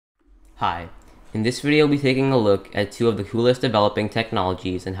Hi, in this video we'll be taking a look at two of the coolest developing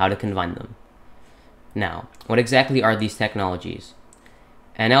technologies and how to combine them. Now, what exactly are these technologies?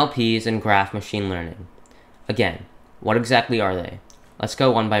 NLPs and graph machine learning. Again, what exactly are they? Let's go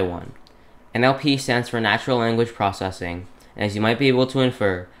one by one. NLP stands for natural language processing, and as you might be able to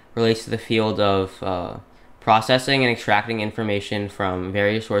infer, relates to the field of processing and extracting information from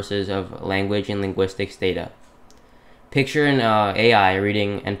various sources of language and linguistics data. Picture an AI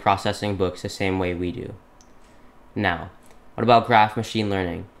reading and processing books the same way we do. Now, what about graph machine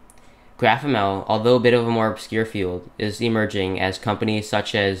learning? GraphML, although a bit of a more obscure field, is emerging as companies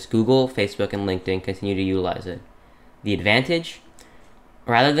such as Google, Facebook, and LinkedIn continue to utilize it. The advantage?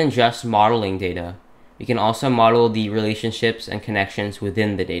 Rather than just modeling data, we can also model the relationships and connections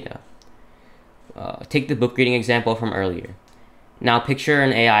within the data. Take the book reading example from earlier. Now picture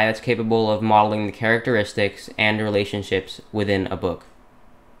an AI that's capable of modeling the characteristics and relationships within a book.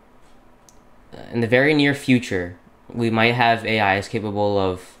 In the very near future, we might have AIs capable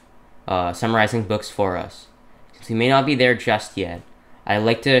of summarizing books for us. Since we may not be there just yet, I'd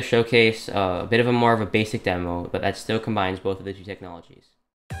like to showcase a bit of a more of a basic demo, but that still combines both of the two technologies.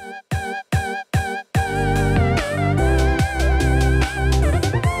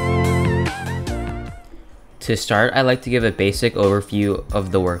 To start, I'd like to give a basic overview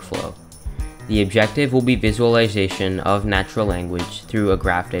of the workflow. The objective will be visualization of natural language through a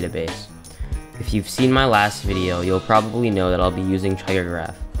graph database. If you've seen my last video, you'll probably know that I'll be using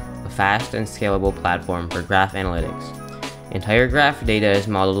TigerGraph, a fast and scalable platform for graph analytics. In TigerGraph, data is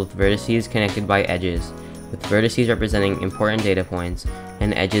modeled with vertices connected by edges, with vertices representing important data points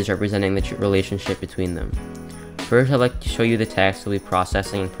and edges representing the relationship between them. First, I'd like to show you the text we'll be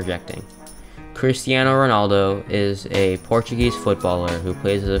processing and projecting. Cristiano Ronaldo is a Portuguese footballer who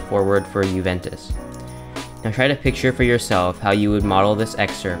plays as a forward for Juventus. Now try to picture for yourself how you would model this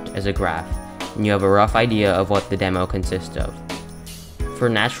excerpt as a graph, and you have a rough idea of what the demo consists of. For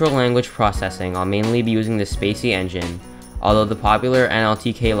natural language processing, I'll mainly be using the Spacey engine, although the popular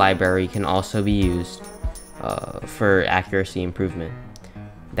NLTK library can also be used for accuracy improvement.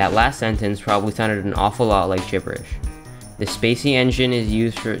 That last sentence probably sounded an awful lot like gibberish. The Spacey engine is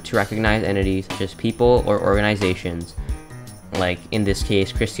used to recognize entities such as people or organizations, like in this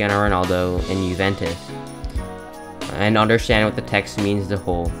case Cristiano Ronaldo and Juventus, and understand what the text means as a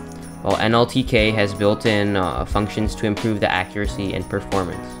whole, while NLTK has built-in functions to improve the accuracy and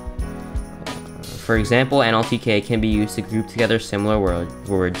performance. For example, NLTK can be used to group together similar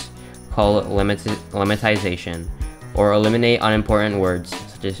words called lemmatization, or eliminate unimportant words,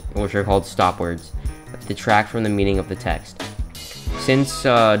 which are called stop words, that detract from the meaning of the text. Since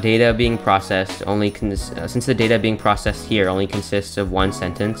the data being processed here only consists of one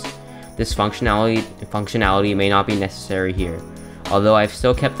sentence, this functionality may not be necessary here, although I've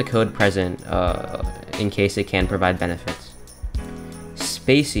still kept the code present in case it can provide benefits.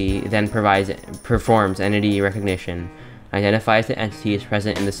 Spacey then performs entity recognition, identifies the entities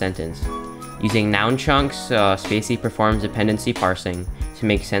present in the sentence. Using noun chunks, Spacey performs dependency parsing to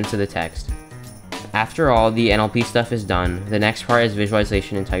make sense of the text. After all the NLP stuff is done, the next part is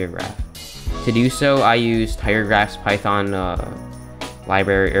visualization in TigerGraph. To do so, I use TigerGraph's Python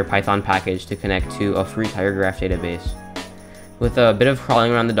library or Python package to connect to a free TigerGraph database. With a bit of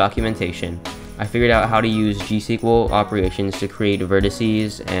crawling around the documentation, I figured out how to use GSQL operations to create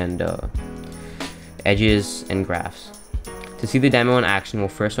vertices and edges and graphs. To see the demo in action, we'll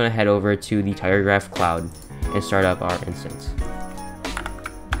first want to head over to the TigerGraph cloud and start up our instance.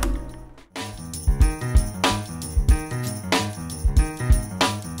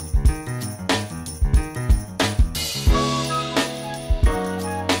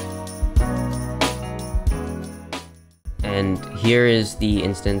 And here is the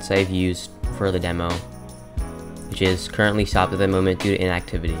instance I've used for the demo, which is currently stopped at the moment due to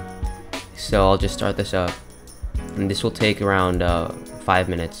inactivity. So I'll just start this up, and this will take around 5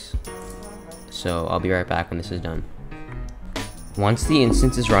 minutes. So I'll be right back when this is done. Once the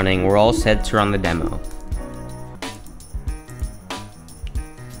instance is running, we're all set to run the demo.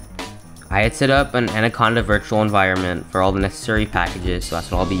 I had set up an Anaconda virtual environment for all the necessary packages, so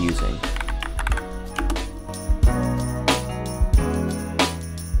that's what I'll be using.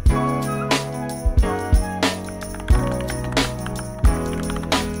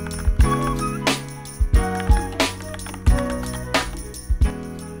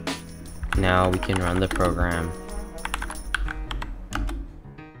 Now we can run the program.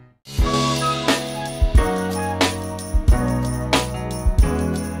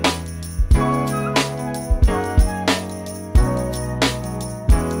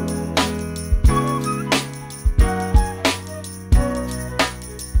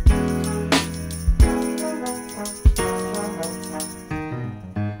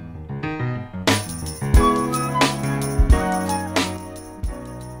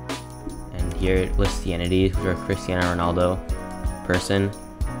 here it lists the entities, which are Cristiano Ronaldo, person,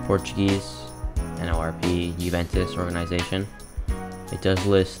 Portuguese, NORP, Juventus organization. It does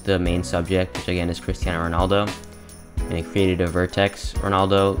list the main subject, which again is Cristiano Ronaldo, and it created a vertex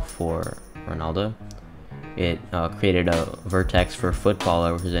Ronaldo for Ronaldo. It created a vertex for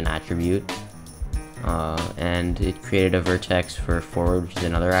footballer, which is an attribute, and it created a vertex for forward, which is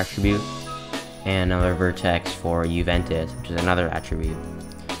another attribute, and another vertex for Juventus, which is another attribute.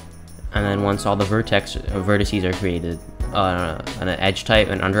 And then once all the vertices are created, an edge type,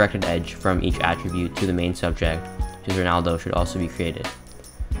 an undirected edge from each attribute to the main subject, which is Ronaldo, should also be created.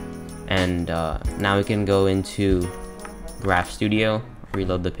 And now we can go into Graph Studio,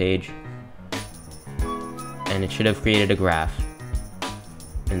 reload the page, and it should have created a graph.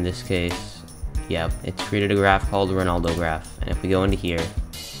 In this case, yeah, it's created a graph called Ronaldo graph. And if we go into here,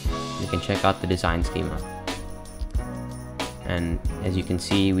 we can check out the design schema. And as you can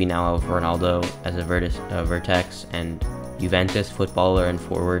see, we now have Ronaldo as a vertex, and Juventus, footballer, and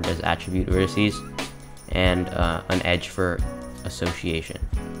forward as attribute vertices, and an edge for association.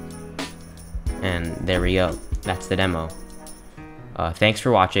 And there we go. That's the demo. Thanks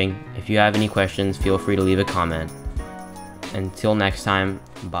for watching. If you have any questions, feel free to leave a comment. Until next time,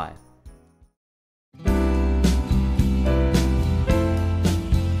 bye.